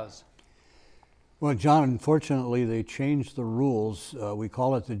 Mr. Howes. Well, John, unfortunately, they changed the rules. We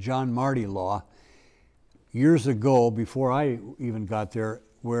call it the John Marty Law. Years ago, before I even got there,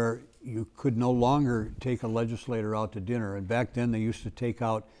 where you could no longer take a legislator out to dinner. And back then, they used to take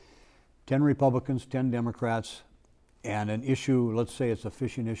out 10 Republicans, 10 Democrats, and an issue, let's say it's a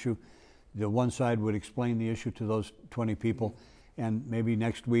fishing issue, The one side would explain the issue to those 20 people, and maybe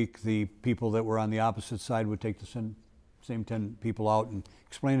next week the people that were on the opposite side would take the same 10 people out and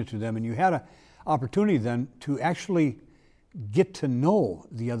explain it to them. And you had an opportunity then to actually get to know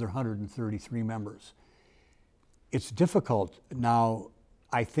the other 133 members. It's difficult. Now,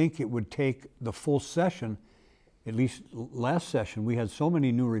 I think it would take the full session. At least last session, we had so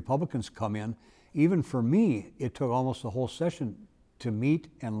many new Republicans come in. Even for me, it took almost the whole session to meet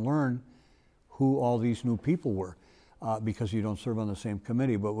and learn who all these new people were, because you don't serve on the same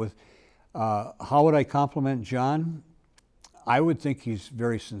committee. But with, how would I compliment John? I would think he's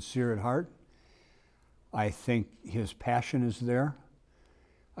very sincere at heart. I think his passion is there.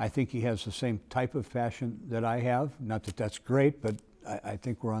 I think he has the same type of passion that I have. Not that that's great, but I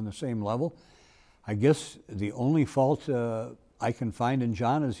think we're on the same level. I guess the only fault I can find in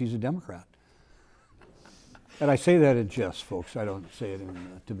John is he's a Democrat. And I say that in jest, folks. I don't say it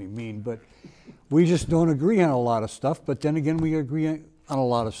to be mean, but we just don't agree on a lot of stuff. But then again, we agree on a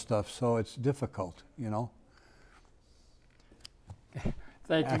lot of stuff, so it's difficult, you know.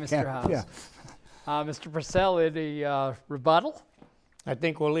 Thank you, Mr. House. Yeah. Mr. Persell, any rebuttal? I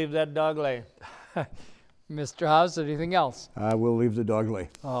think we'll leave that dog lay. Mr. House, anything else? I will leave the dog lay.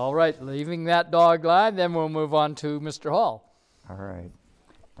 All right, leaving that dog lie, then we'll move on to Mr. Hall. All right.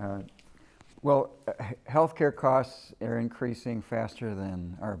 Well, healthcare costs are increasing faster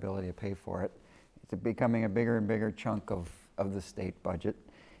than our ability to pay for it. It's becoming a bigger and bigger chunk of the state budget.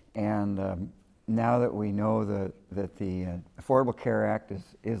 And now that we know that the Affordable Care Act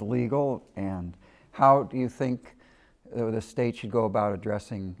is legal, and how do you think the state should go about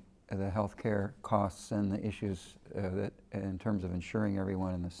addressing the health care costs and the issues that in terms of insuring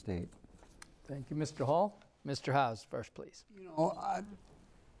everyone in the state? Thank you, Mr. Hall. Mr. House first, please. You know,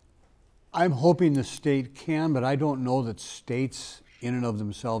 I'm hoping the state can, but I don't know that states in and of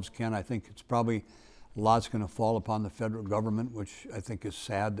themselves can. I think it's probably a lot's going to fall upon the federal government, which I think is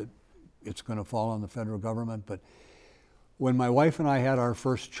sad that it's going to fall on the federal government. But when my wife and I had our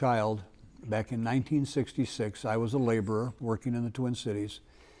first child back in 1966, I was a laborer working in the Twin Cities,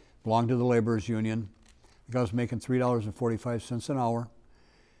 belonged to the laborers union. I think I was making $3.45 an hour.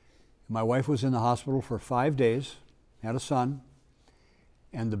 My wife was in the hospital for 5 days, had a son,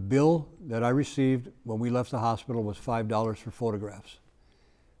 and the bill that I received when we left the hospital was $5 for photographs.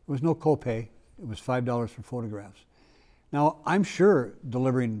 There was no copay, it was $5 for photographs. Now, I'm sure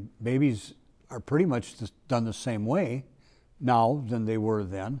delivering babies are pretty much done the same way now than they were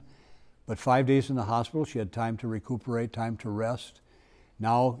then, but 5 days in the hospital, she had time to recuperate, time to rest.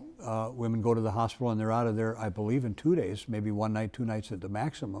 Now, women go to the hospital and they're out of there, I believe, in 2 days, maybe 1 night, 2 nights at the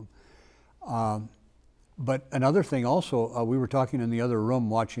maximum. But another thing also, we were talking in the other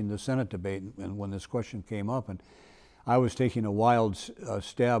room watching the Senate debate, and when this question came up, and I was taking a wild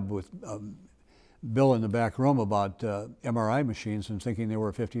stab with Bill in the back room about MRI machines and thinking they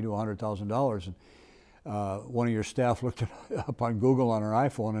were $50,000 to $100,000. And one of your staff looked it up on Google on her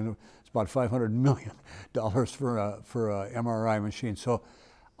iPhone, and it's about $500 million for a MRI machine. So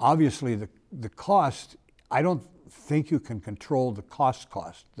obviously the cost, I don't think you can control the cost,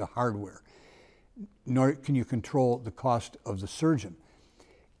 the hardware, nor can you control the cost of the surgeon.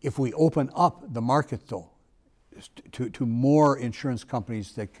 If we open up the market, though, to more insurance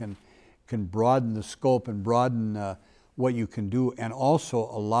companies that can broaden the scope and broaden what you can do, and also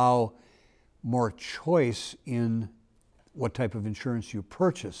allow more choice in what type of insurance you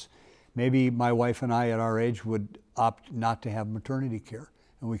purchase. Maybe my wife and I at our age would opt not to have maternity care,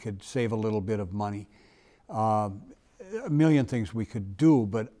 and we could save a little bit of money. A million things we could do,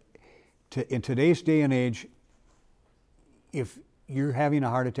 but in today's day and age, if you're having a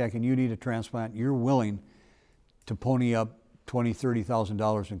heart attack and you need a transplant, you're willing to pony up $20,000,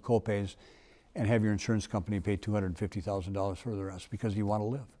 $30,000 in copays and have your insurance company pay $250,000 for the rest because you want to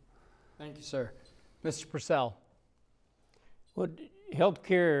live. Thank you, sir. Mr. Persell. Well,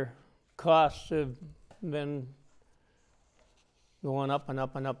 healthcare costs have been going up and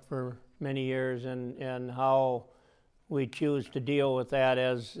up and up for many years, and how we choose to deal with that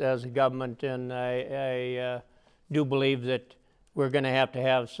as a government, and I do believe that we're going to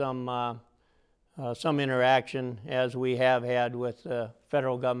have some interaction, as we have had with the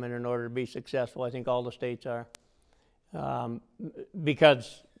federal government, in order to be successful. I think all the states are,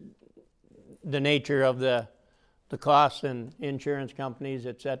 because the nature of the costs and insurance companies,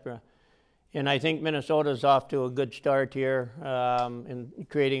 etc. And I think Minnesota's off to a good start here in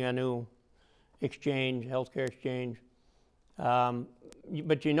creating a new exchange, healthcare exchange.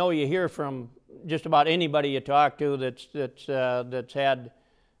 But you know, you hear from just about anybody you talk to that's had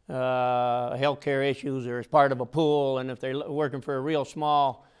healthcare issues or is part of a pool, and if they're working for a real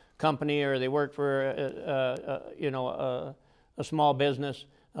small company or they work for a small business,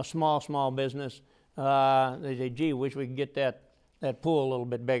 a small business, they say, gee, wish we could get that pool a little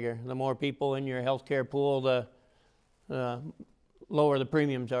bit bigger. The more people in your health care pool, the lower the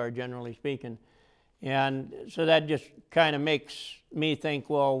premiums are, generally speaking. And so that just kind of makes me think,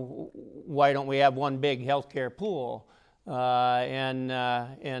 well, why don't we have one big health care pool, and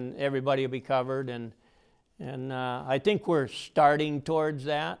everybody will be covered, and I think we're starting towards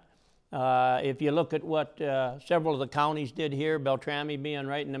that. If you look at what several of the counties did here, Beltrami being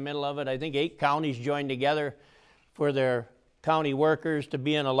right in the middle of it, I think 8 counties joined together for their county workers to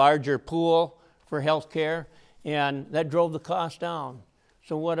be in a larger pool for health care, and that drove the cost down.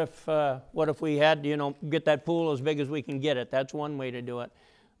 So what if we had, get that pool as big as we can get it? That's one way to do it.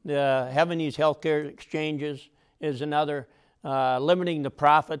 Having these healthcare exchanges is another. Limiting the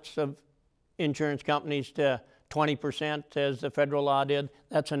profits of insurance companies to 20%, as the federal law did,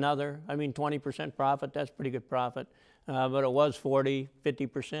 that's another. I mean, 20% profit, that's pretty good profit. But it was 40,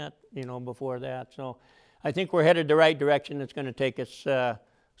 50%, before that. So I think we're headed the right direction. It's going to take us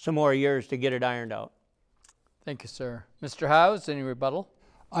some more years to get it ironed out. Thank you, sir. Mr. Howes, any rebuttal?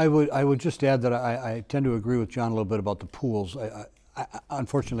 I would just add that I tend to agree with John a little bit about the pools.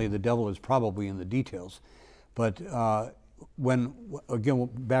 Unfortunately, the devil is probably in the details. But back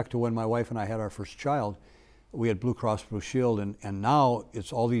to when my wife and I had our first child, we had Blue Cross Blue Shield, and now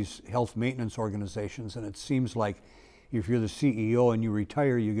it's all these health maintenance organizations, and it seems like if you're the CEO and you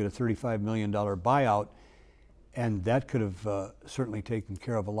retire, you get a $35 million buyout, and that could have certainly taken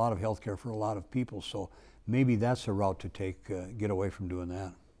care of a lot of health care for a lot of people. So maybe that's a route to take, get away from doing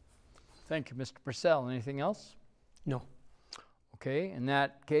that. Thank you, Mr. Persell. Anything else? No. Okay, in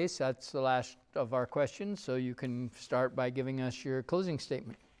that case, that's the last of our questions, so you can start by giving us your closing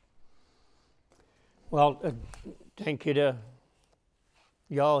statement. Well, thank you to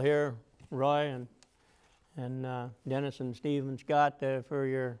y'all here, Roy and Dennis and Steve and Scott, for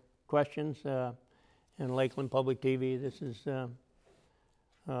your questions, and Lakeland Public TV. This has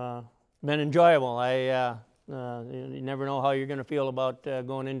been enjoyable. You never know how you're going to feel about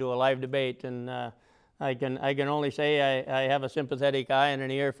going into a live debate, and I can only say I have a sympathetic eye and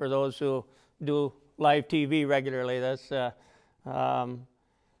an ear for those who do live TV regularly. That's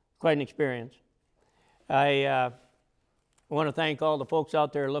quite an experience. I want to thank all the folks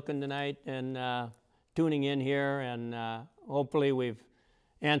out there looking tonight and tuning in here, and hopefully we've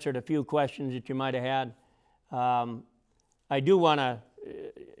answered a few questions that you might have had. I do want to,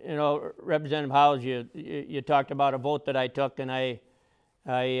 Representative Howes, you talked about a vote that I took, and I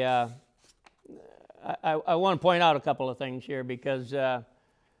want to point out a couple of things here, because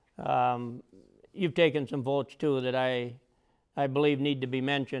you've taken some votes too that I believe need to be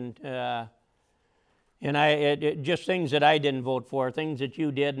mentioned. And just things that I didn't vote for, things that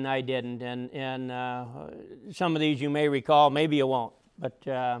you did and I didn't. And some of these you may recall, maybe you won't. But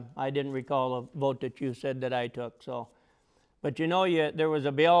I didn't recall a vote that you said that I took. So, but there was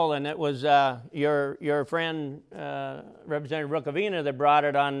a bill, and it was your friend Representative Rukavina that brought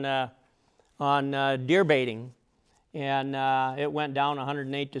it on deer baiting, and it went down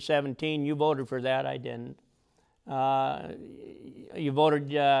 108 to 17. You voted for that. I didn't. You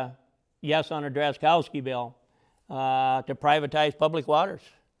voted yes on a Drazkowski bill to privatize public waters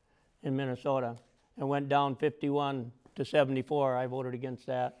in Minnesota. It went down 51 to 74. I voted against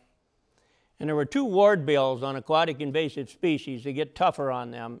that. And there were 2 ward bills on aquatic invasive species to get tougher on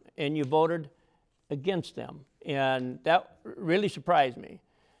them, and you voted against them. And that really surprised me.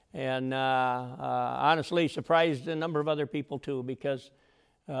 And honestly surprised a number of other people too, because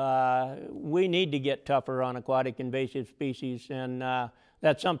we need to get tougher on aquatic invasive species, and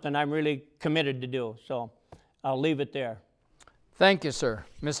that's something I'm really committed to do. So I'll leave it there. Thank you, sir.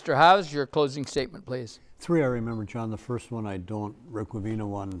 Mr. Howes, your closing statement, please. 3 I remember, John. The first one I don't. Rick Wavina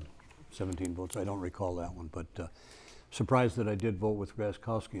won 17 votes. I don't recall that one, but surprised that I did vote with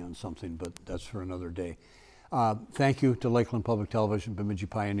Drazkowski on something, but that's for another day. Thank you to Lakeland Public Television, Bemidji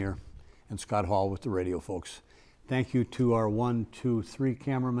Pioneer, and Scott Hall with the radio folks. Thank you to our 1, 2, 3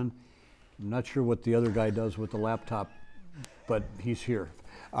 cameraman. I'm not sure what the other guy does with the laptop, but he's here.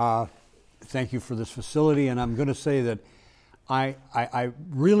 Thank you for this facility, and I'm going to say that I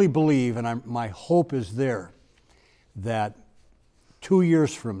really believe, and my hope is there, that 2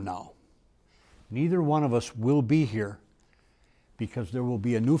 years from now, neither one of us will be here, because there will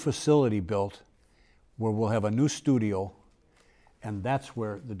be a new facility built where we'll have a new studio, and that's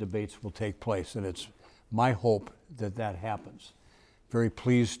where the debates will take place. And it's my hope that that happens. Very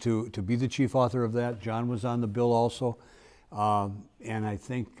pleased to be the chief author of that. John was on the bill also. And I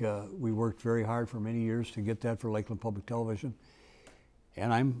think we worked very hard for many years to get that for Lakeland Public Television.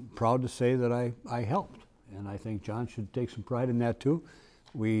 And I'm proud to say that I helped. And I think John should take some pride in that too.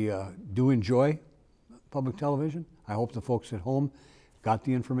 We do enjoy public television. I hope the folks at home got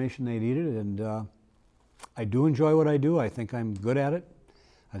the information they needed, and I do enjoy what I do. I think I'm good at it.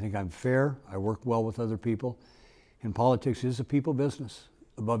 I think I'm fair. I work well with other people. And politics is a people business.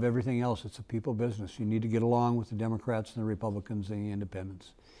 Above everything else, it's a people business. You need to get along with the Democrats and the Republicans and the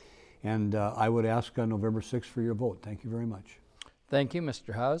independents. And I would ask on November 6th for your vote. Thank you very much. Thank you,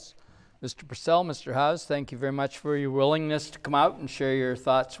 Mr. Howes. Mr. Persell, Mr. Howes, thank you very much for your willingness to come out and share your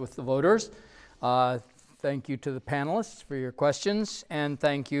thoughts with the voters. Thank you to the panelists for your questions, and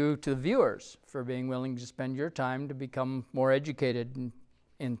thank you to the viewers for being willing to spend your time to become more educated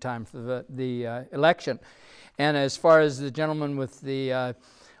in time for the election. And as far as the gentleman with the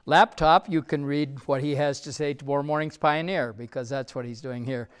laptop, you can read what he has to say tomorrow morning's Pioneer, because that's what he's doing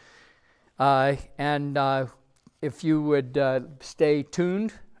here. If you would stay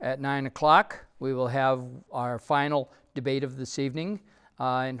tuned at 9 o'clock, we will have our final debate of this evening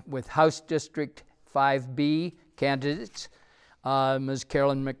with House District 5B candidates, Ms.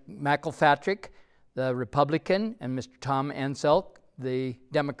 Carolyn McElpatrick, the Republican, and Mr. Tom Anselk, the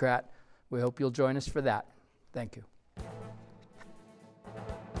Democrat. We hope you'll join us for that. Thank you.